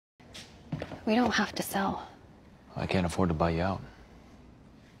We don't have to sell. I can't afford to buy you out.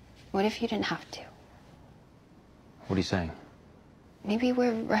 What if you didn't have to? What are you saying? Maybe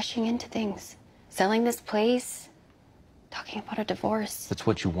we're rushing into things. Selling this place, talking about a divorce. That's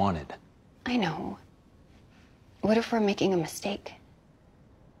what you wanted. I know. What if we're making a mistake?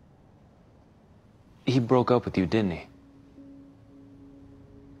 He broke up with you, didn't he?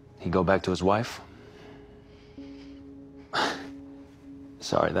 He go back to his wife?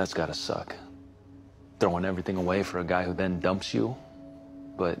 Sorry, that's gotta suck. Throwing everything away for a guy who then dumps you.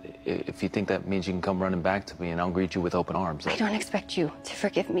 But if you think that means you can come running back to me and I'll greet you with open arms. I don't expect you to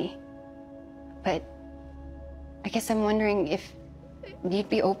forgive me. But I guess I'm wondering if you'd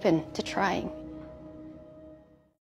be open to trying.